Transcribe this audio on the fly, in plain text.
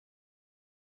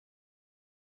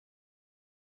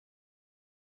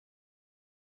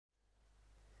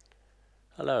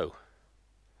Hello.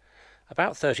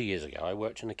 About 30 years ago I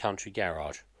worked in a country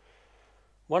garage.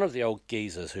 One of the old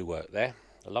geezers who worked there,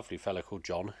 a lovely fellow called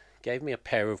John, gave me a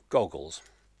pair of goggles.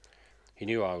 He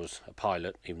knew I was a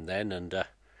pilot even then, and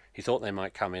he thought they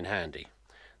might come in handy.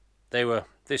 They were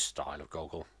this style of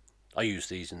goggle. I use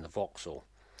these in the vauxhall.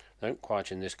 They aren't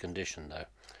quite in this condition though.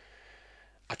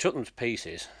 I took them to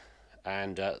pieces,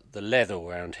 and the leather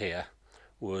around here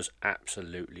was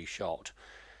absolutely shot.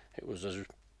 It was as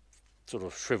sort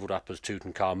of shriveled up as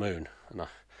Tutankhamun, and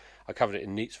I covered it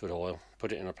in neatsfoot oil,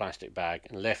 put it in a plastic bag,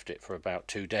 and left it for about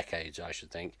 2 decades, I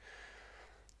should think.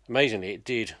 Amazingly, it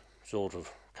did sort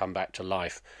of come back to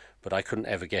life, but I couldn't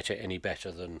ever get it any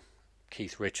better than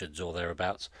Keith Richards or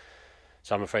thereabouts,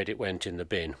 so I'm afraid it went in the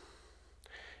bin.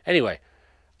 Anyway,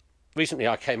 recently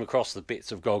I came across the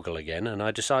bits of goggle again, and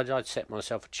I decided I'd set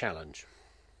myself a challenge.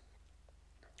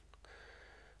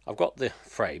 I've got the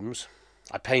frames.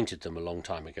 I painted them a long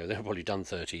time ago. They were probably done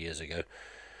 30 years ago.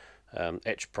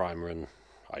 Etch primer and,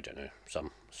 I don't know,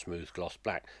 some smooth gloss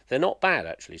black. They're not bad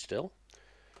actually still.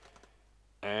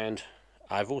 And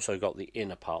I've also got the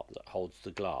inner part that holds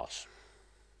the glass.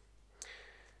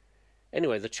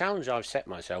 Anyway, the challenge I've set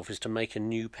myself is to make a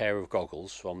new pair of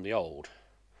goggles from the old.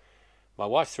 My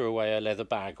wife threw away a leather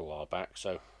bag a while back,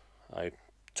 so I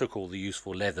took all the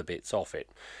useful leather bits off it,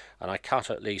 and I cut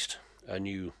at least a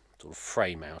new sort of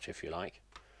frame out, if you like.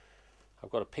 I've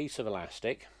got a piece of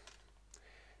elastic,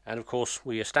 and of course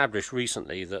we established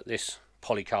recently that this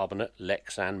polycarbonate,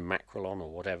 Lexan, Macrolon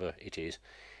or whatever it is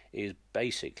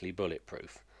basically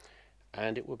bulletproof,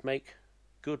 and it would make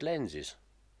good lenses.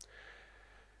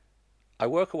 I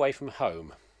work away from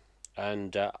home,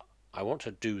 and I want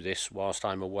to do this whilst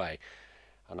I'm away,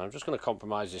 and I'm just going to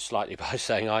compromise this slightly by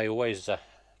saying I always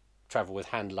travel with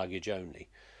hand luggage only.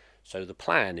 So the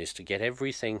plan is to get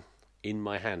everything in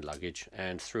my hand luggage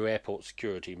and through airport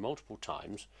security multiple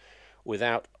times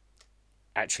without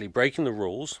actually breaking the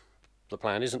rules. The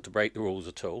plan isn't to break the rules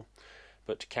at all,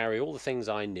 but to carry all the things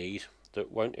I need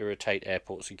that won't irritate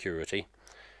airport security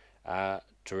to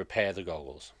repair the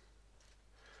goggles.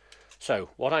 So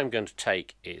what I'm going to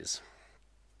take is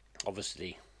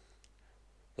obviously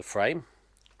the frame,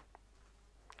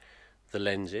 the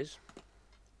lenses,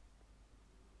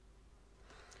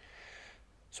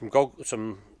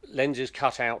 some lenses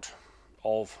cut out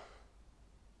of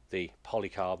the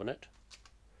polycarbonate,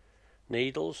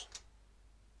 needles,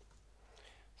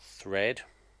 thread.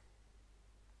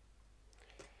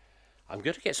 I'm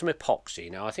going to get some epoxy.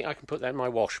 Now I think I can put that in my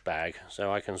wash bag,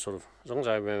 so I can sort of, as long as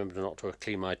I remember not to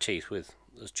clean my teeth with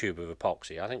this tube of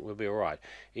epoxy, I think we'll be alright.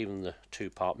 Even the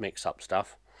 2-part mix-up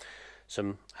stuff.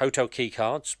 Some hotel key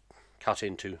cards cut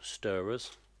into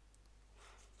stirrers,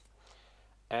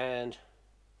 and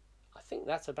I think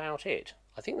that's about it.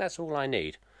 I think that's all I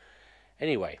need.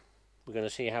 Anyway, we're going to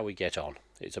see how we get on.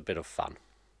 It's a bit of fun.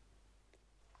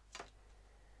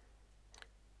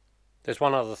 There's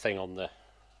one other thing on the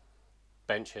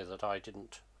bench here that I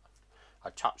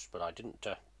touched but I didn't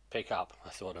pick up. I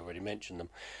thought I already mentioned them.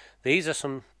 These are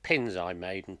some pins I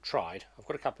made and tried. I've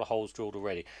got a couple of holes drilled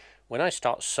already. When I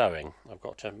start sewing, I've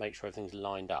got to make sure everything's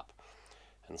lined up,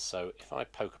 and so if I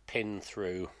poke a pin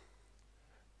through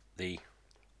the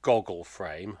goggle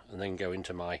frame and then go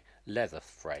into my leather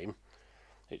frame,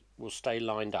 it will stay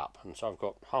lined up. And so I've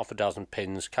got half a dozen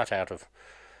pins cut out of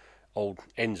old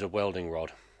ends of welding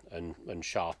rod and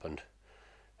sharpened,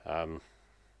 and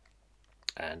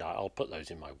I'll put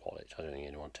those in my wallet. I don't think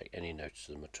anyone will take any notice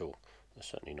of them at all. They're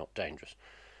certainly not dangerous.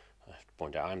 I have to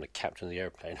point out I'm the captain of the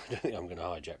airplane. I don't think I'm going to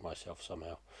hijack myself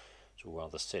somehow. It's all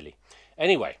rather silly.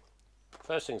 Anyway,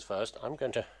 first things first, I'm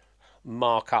going to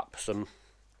mark up some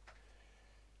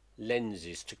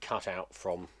lenses to cut out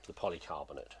from the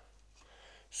polycarbonate.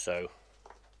 So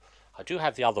I do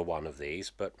have the other one of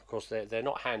these, but of course they're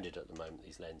not handed at the moment,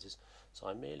 these lenses, so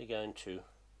I'm merely going to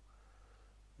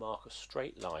mark a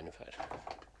straight line. In fact,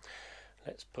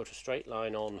 let's put a straight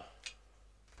line on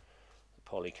the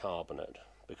polycarbonate,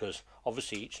 because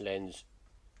obviously each lens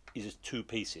is 2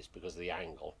 pieces because of the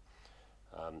angle.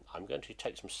 I'm going to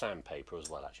take some sandpaper as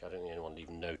well. Actually, I don't think anyone will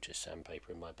even notice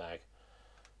sandpaper in my bag.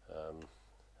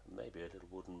 Maybe a little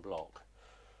wooden block,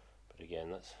 but again,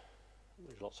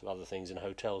 there's lots of other things in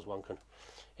hotels one can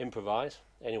improvise.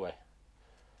 Anyway,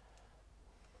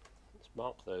 let's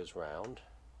mark those round.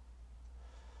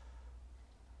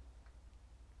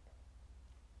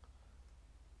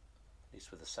 At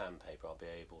least with the sandpaper I'll be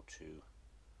able to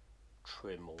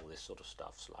trim all this sort of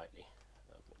stuff slightly.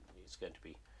 It's going to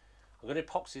be, I'm going to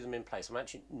epoxy them in place. I'm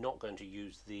actually not going to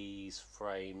use these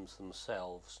frames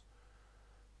themselves,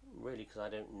 really, because I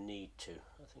don't need to.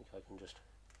 I think I can just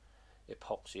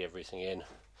epoxy everything in.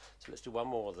 So let's do one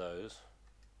more of those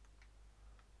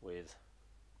with,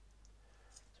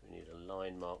 so we need a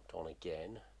line marked on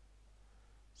again,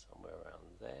 somewhere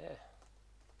around there.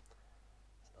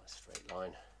 Nice straight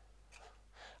line.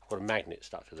 I've got a magnet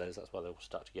stuck to those, that's why they're all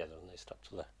stuck together and they stuck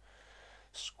to the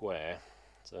square.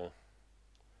 So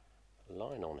a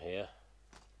line on here.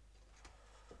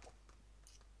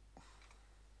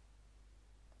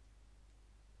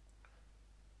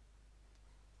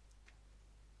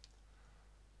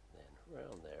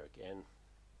 Around there again.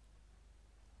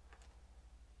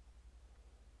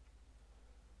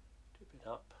 Dip it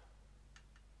up.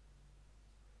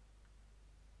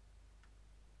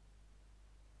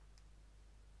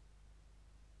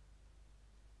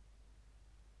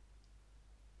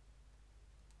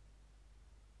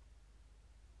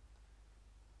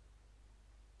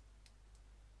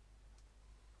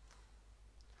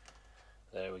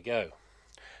 There we go.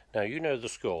 Now you know the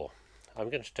score. I'm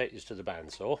going to take this to the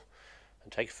bandsaw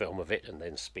and take a film of it and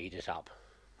then speed it up.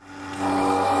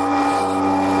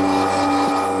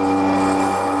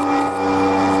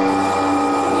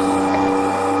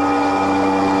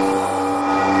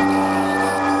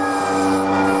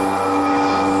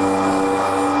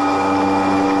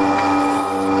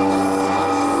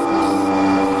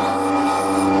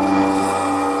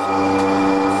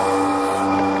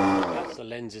 That's the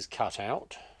lenses cut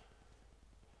out.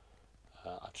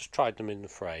 I just tried them in the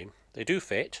frame. They do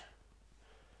fit.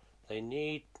 They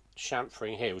need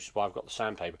chamfering here, which is why I've got the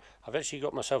sandpaper. I've actually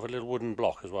got myself a little wooden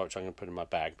block as well, which I'm going to put in my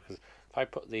bag, because if I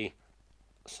put the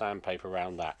sandpaper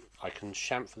around that, I can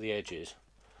chamfer the edges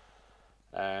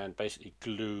and basically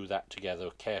glue that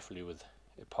together carefully with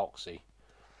epoxy.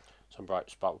 Some bright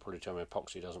spark will probably tell me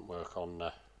epoxy doesn't work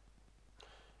on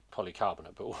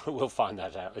polycarbonate, but we'll find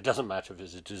that out. It doesn't matter if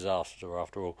it's a disaster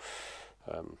after all.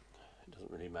 It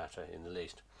doesn't really matter in the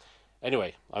least.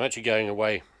 Anyway, I'm actually going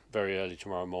away very early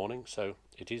tomorrow morning, so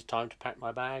it is time to pack my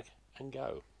bag and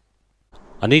go.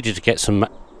 I needed to get some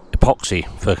epoxy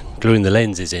for gluing the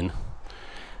lenses in,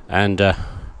 and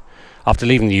after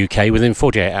leaving the UK, within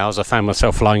 48 hours I found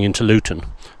myself flying into Luton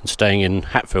and staying in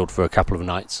Hatfield for a couple of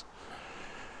nights.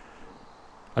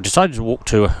 I decided to walk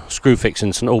to a Screwfix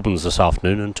in St Albans this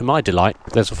afternoon, and to my delight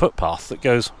there's a footpath that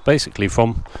goes basically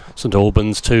from St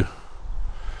Albans to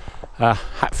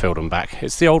Hatfield and back.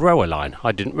 It's the old railway line.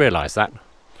 I didn't realise that.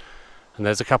 And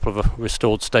there's a couple of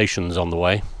restored stations on the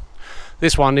way.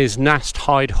 This one is Nast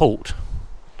Hyde Halt.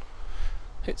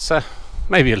 It's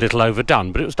maybe a little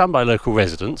overdone, but it was done by local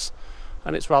residents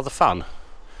and it's rather fun.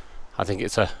 I think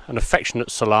it's an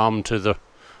affectionate salam to the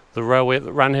railway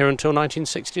that ran here until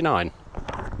 1969.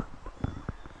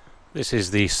 This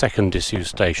is the second disused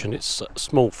station. It's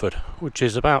Smallford, which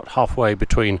is about halfway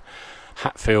between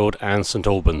Hatfield and St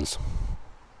Albans.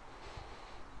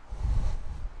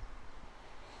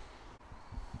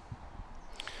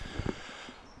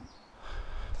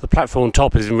 The platform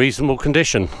top is in reasonable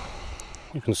condition.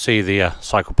 You can see the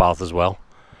cycle path as well,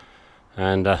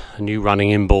 and a new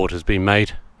running inboard has been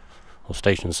made, or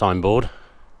station signboard.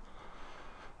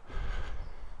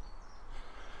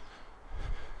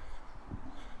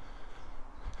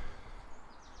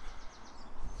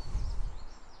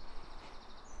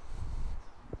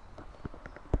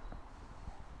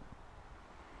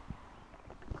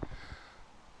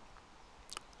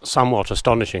 Somewhat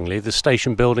astonishingly, the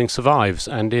station building survives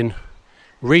and in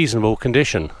reasonable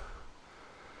condition.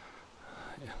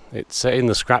 It's in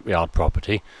the scrapyard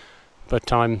property,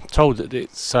 but I'm told that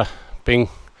it's being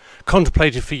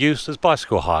contemplated for use as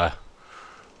bicycle hire,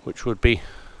 which would be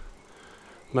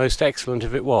most excellent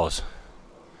if it was.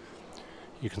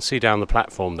 You can see down the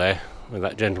platform there where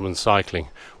that gentleman's cycling,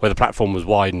 where the platform was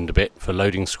widened a bit for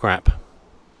loading scrap.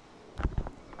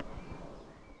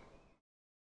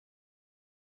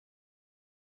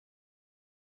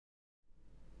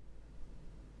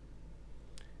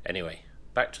 Anyway,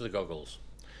 back to the goggles.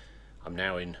 I'm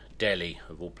now in Delhi,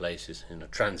 of all places, in a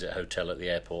transit hotel at the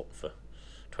airport for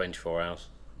 24 hours.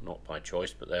 Not by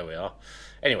choice, but there we are.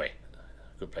 Anyway,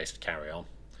 good place to carry on.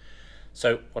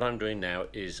 So what I'm doing now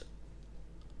is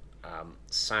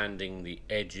sanding the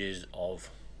edges of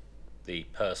the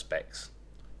perspex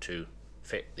to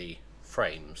fit the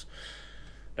frames.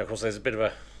 Now, of course, there's a bit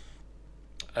of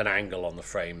an angle on the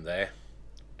frame there,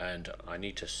 and I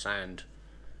need to sand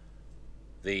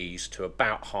these to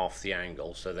about half the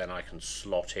angle, so then I can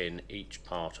slot in each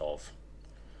part of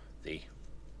the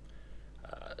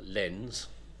lens,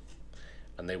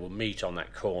 and they will meet on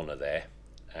that corner there,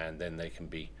 and then they can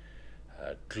be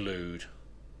glued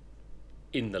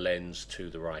in the lens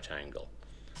to the right angle.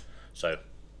 So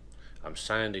I'm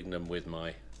sanding them with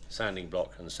my sanding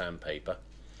block and sandpaper.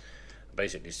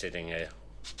 basically sitting here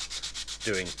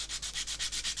doing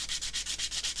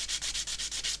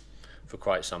for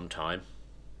quite some time,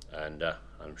 and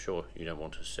I'm sure you don't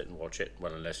want to sit and watch it,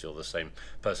 well, unless you're the same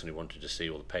person who wanted to see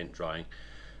all the paint drying.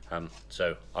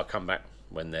 So I'll come back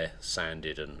when they're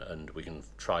sanded and we can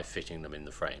try fitting them in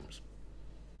the frames.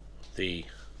 The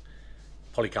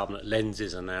polycarbonate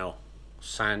lenses are now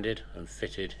sanded and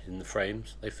fitted in the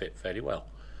frames. They fit fairly well.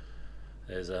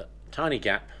 There's a tiny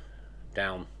gap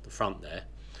down the front there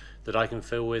that I can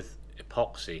fill with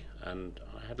epoxy, and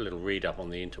I had a little read up on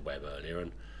the interweb earlier,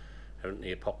 and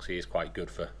apparently epoxy is quite good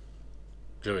for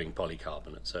gluing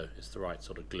polycarbonate, so it's the right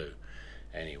sort of glue.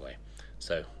 Anyway,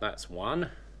 so that's one.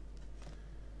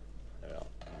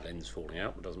 Lens falling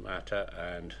out, but doesn't matter.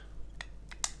 And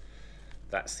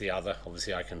that's the other.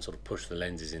 Obviously I can sort of push the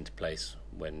lenses into place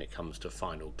when it comes to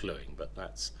final gluing, but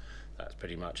that's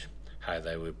pretty much how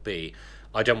they would be.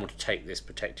 I don't want to take this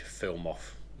protective film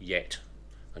off yet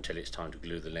until it's time to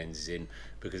glue the lenses in,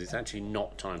 because it's actually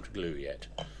not time to glue yet.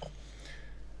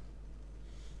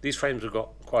 These frames have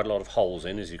got quite a lot of holes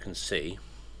in, as you can see,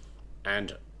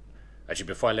 and actually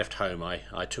before I left home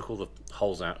I took all the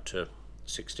holes out to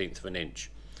 1/16 of an inch.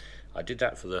 I did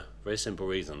that for the very simple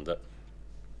reason that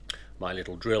my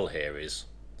little drill here is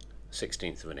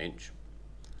 1/16 of an inch,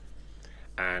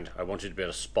 and I wanted to be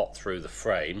able to spot through the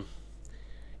frame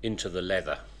into the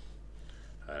leather,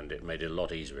 and it made it a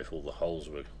lot easier if all the holes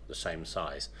were the same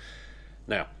size.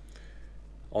 Now,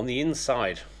 on the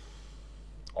inside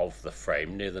of the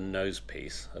frame, near the nose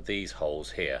piece, are these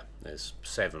holes here. There's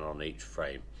 7 on each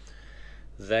frame.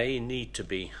 They need to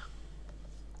be,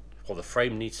 or the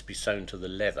frame needs to be sewn to the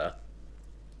leather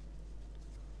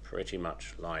pretty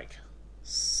much like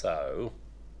so.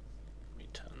 Let me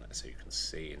turn that so you can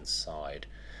see inside,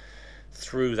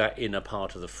 through that inner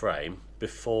part of the frame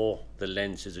before the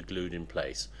lenses are glued in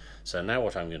place. So now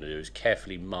what I'm going to do is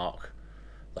carefully mark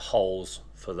the holes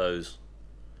for those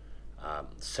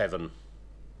 7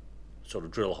 sort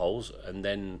of drill holes, and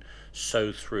then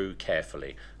sew through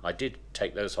carefully. I did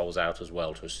take those holes out as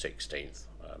well to a 1/16,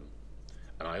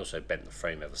 and I also bent the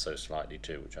frame ever so slightly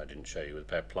too, which I didn't show you, with a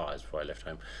pair of pliers before I left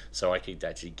home, so I could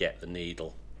actually get the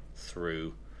needle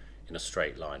through in a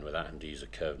straight line without having to use a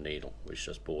curved needle, which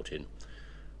just brought in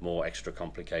more extra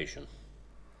complication.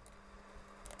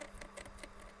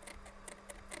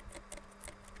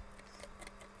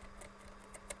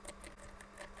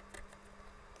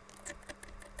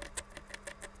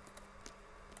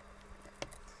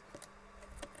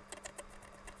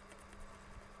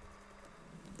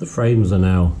 The frames are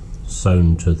now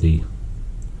sewn to the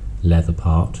leather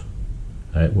part.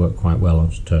 It worked quite well. I'll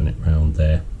just turn it round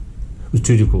there. It was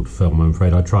too difficult to film, I'm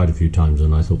afraid. I tried a few times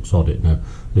and I thought, sod it, now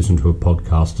listen to a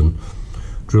podcast, and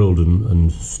drilled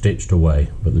and stitched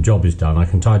away, but the job is done. I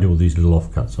can tidy all these little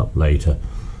offcuts up later.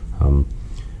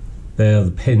 They're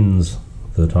the pins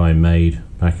that I made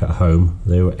back at home.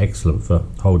 They were excellent for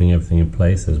holding everything in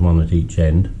place. There's one at each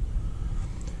end,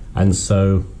 and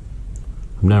so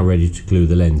I'm now ready to glue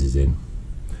the lenses in.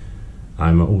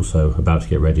 I'm also about to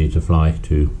get ready to fly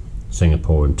to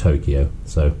Singapore and Tokyo,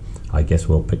 so I guess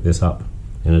we'll pick this up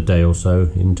in a day or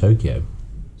so in Tokyo.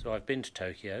 So I've been to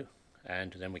Tokyo,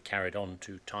 and then we carried on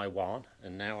to Taiwan,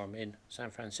 and now I'm in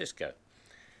San Francisco.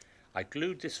 I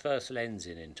glued this first lens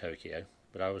in Tokyo,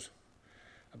 but I was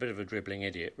a bit of a dribbling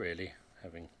idiot really,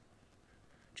 having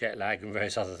jet lag and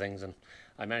various other things, and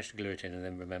I managed to glue it in and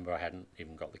then remember I hadn't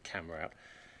even got the camera out.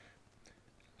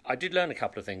 I did learn a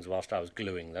couple of things whilst I was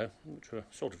gluing though, which were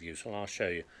sort of useful, and I'll show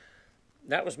you.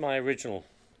 That was my original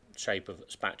shape of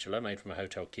spatula, made from a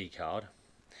hotel key card,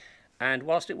 and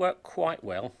whilst it worked quite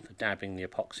well for dabbing the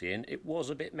epoxy in, it was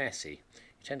a bit messy.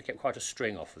 You tend to get quite a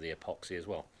string off of the epoxy as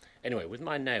well. Anyway, with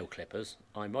my nail clippers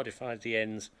I modified the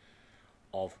ends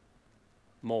of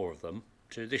more of them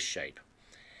to this shape,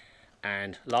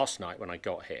 and last night when I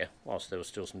got here, whilst there was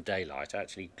still some daylight, I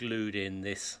actually glued in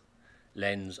this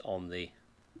lens on the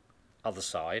other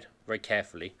side very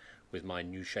carefully with my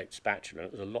new shaped spatula.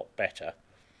 It was a lot better.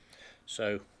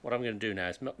 So what I'm going to do now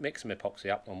is mix some epoxy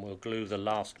up, and we'll glue the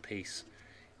last piece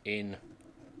in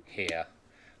here.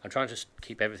 I'm trying to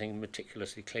keep everything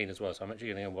meticulously clean as well, so I'm actually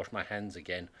going to go wash my hands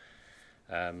again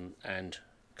and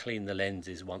clean the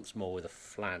lenses once more with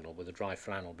a dry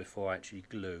flannel before I actually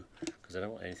glue, because I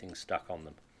don't want anything stuck on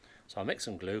them. So I'll mix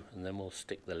some glue and then we'll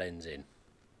stick the lens in.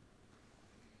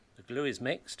 The glue is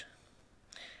mixed.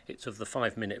 It's of the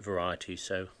 5-minute variety,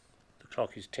 so the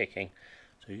clock is ticking.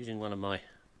 So using one of my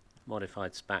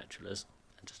modified spatulas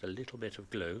and just a little bit of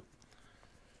glue,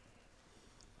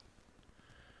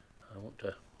 I want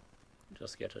to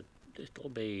just get a little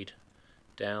bead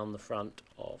down the front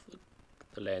of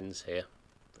the lens here,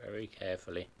 very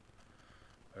carefully.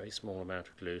 Very small amount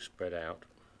of glue spread out.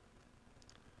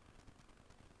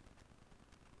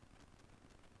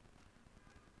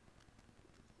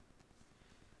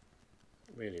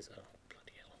 Really is a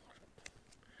bloody hell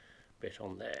bit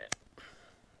on there.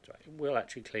 So it will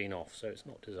actually clean off, so it's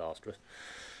not disastrous.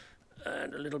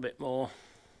 And a little bit more.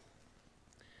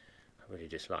 I really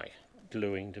dislike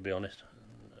gluing, to be honest.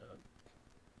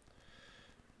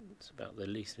 It's about the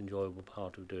least enjoyable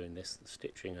part of doing this. The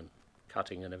stitching and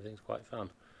cutting and everything's quite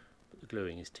fun, but the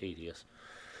gluing is tedious.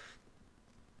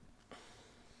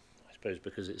 I suppose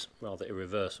because it's rather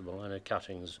irreversible. I know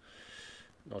cutting's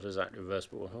not exactly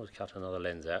reversible. We'll always cut another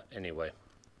lens out anyway.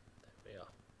 There we are.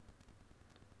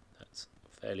 That's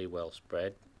fairly well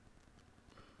spread.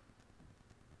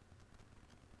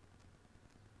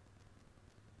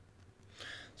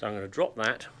 So I'm going to drop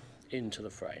that into the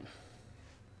frame.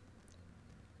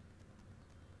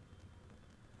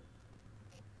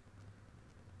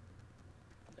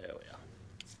 There we are.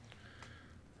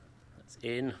 That's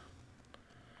in.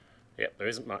 Yep, there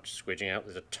isn't much squidging out.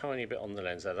 There's a tiny bit on the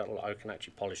lens there. I can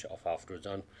actually polish it off afterwards.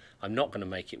 I'm not going to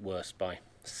make it worse by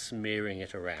smearing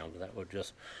it around. That would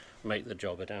just make the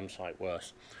job a damn sight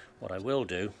worse. What I will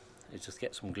do is just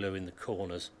get some glue in the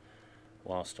corners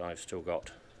whilst I've still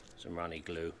got some runny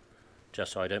glue,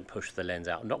 just so I don't push the lens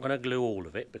out. I'm not going to glue all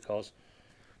of it because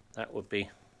that would be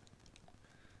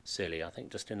silly. I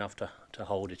think just enough to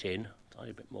hold it in.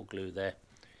 Tiny bit more glue there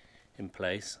in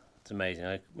place. It's amazing.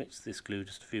 I mixed this glue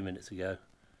just a few minutes ago.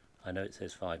 I know it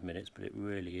says 5 minutes, but it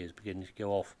really is beginning to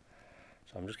go off.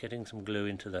 So I'm just getting some glue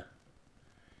into the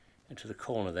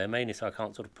corner there, mainly so I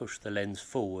can't sort of push the lens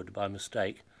forward by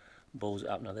mistake and balls it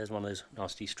up. Now there's one of those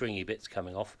nasty stringy bits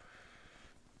coming off.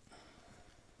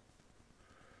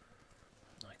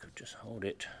 I could just hold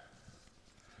it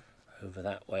over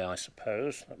that way, I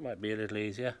suppose. That might be a little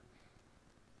easier.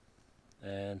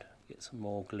 And get some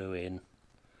more glue in.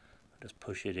 Just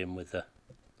push it in with the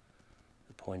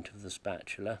point of the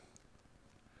spatula.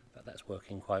 But that's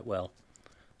working quite well.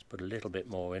 Let's put a little bit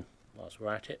more in whilst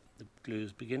we're at it. The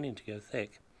glue's beginning to go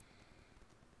thick.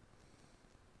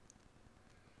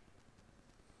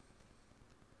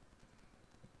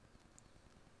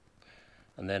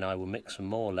 And then I will mix some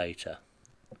more later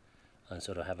and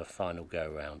sort of have a final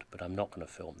go around, but I'm not going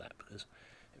to film that because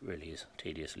it really is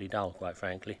tediously dull, quite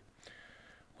frankly.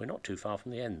 We're not too far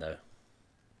from the end though.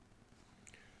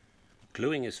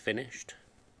 Gluing is finished,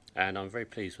 and I'm very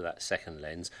pleased with that second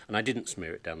lens, and I didn't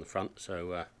smear it down the front,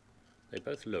 so they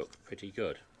both look pretty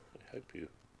good. I hope you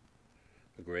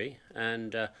agree.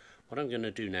 And what I'm going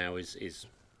to do now is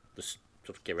sort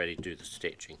of get ready to do the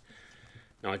stitching.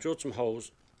 Now I drilled some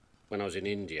holes when I was in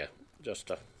India just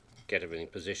to get everything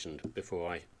positioned before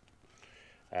I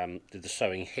did the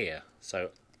sewing here. So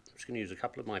I'm just going to use a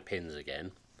couple of my pins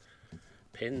again,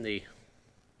 pin the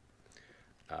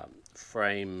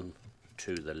frame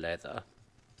to the leather,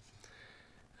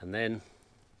 and then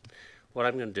what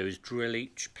I'm going to do is drill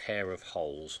each pair of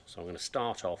holes. So I'm going to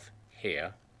start off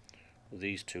here with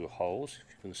these two holes,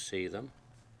 if you can see them,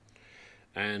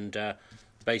 and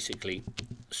basically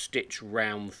stitch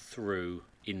round through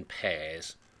in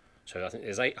pairs. So I think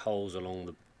there's 8 holes along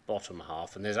the bottom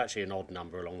half, and there's actually an odd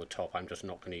number along the top. I'm just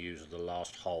not going to use the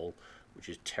last hole, which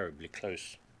is terribly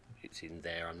close. It's in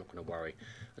there, I'm not going to worry.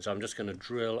 And so I'm just going to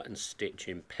drill and stitch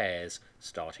in pairs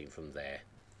starting from there.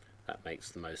 That makes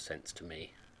the most sense to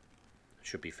me. It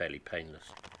should be fairly painless.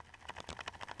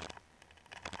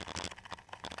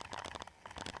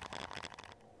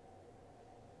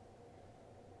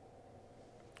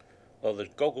 Well, the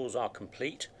goggles are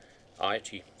complete. I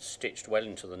actually stitched well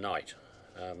into the night.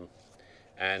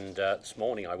 This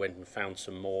morning I went and found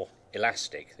some more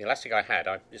elastic. The elastic I had,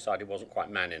 I decided wasn't quite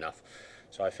man enough.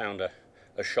 So I found a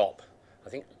shop. I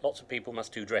think lots of people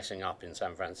must do dressing up in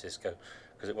San Francisco,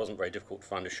 because it wasn't very difficult to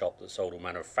find a shop that sold all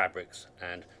manner of fabrics,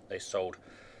 and they sold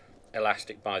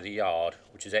elastic by the yard,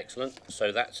 which is excellent.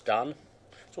 So that's done.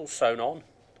 It's all sewn on.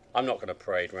 I'm not going to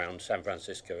parade around San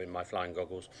Francisco in my flying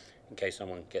goggles in case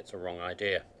someone gets a wrong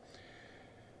idea.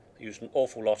 I used an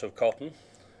awful lot of cotton.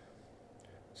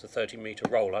 It's a 30-metre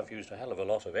roll. I've used a hell of a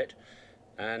lot of it.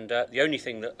 And the only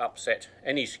thing that upset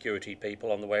any security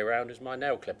people on the way around is my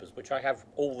nail clippers, which I have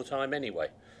all the time anyway.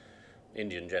 The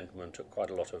Indian gentleman took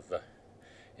quite a lot of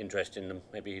interest in them.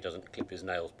 Maybe he doesn't clip his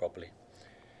nails properly.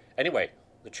 Anyway,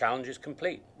 the challenge is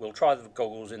complete. We'll try the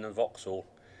goggles in the vauxhall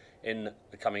in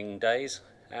the coming days,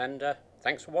 and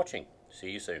thanks for watching.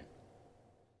 See you soon.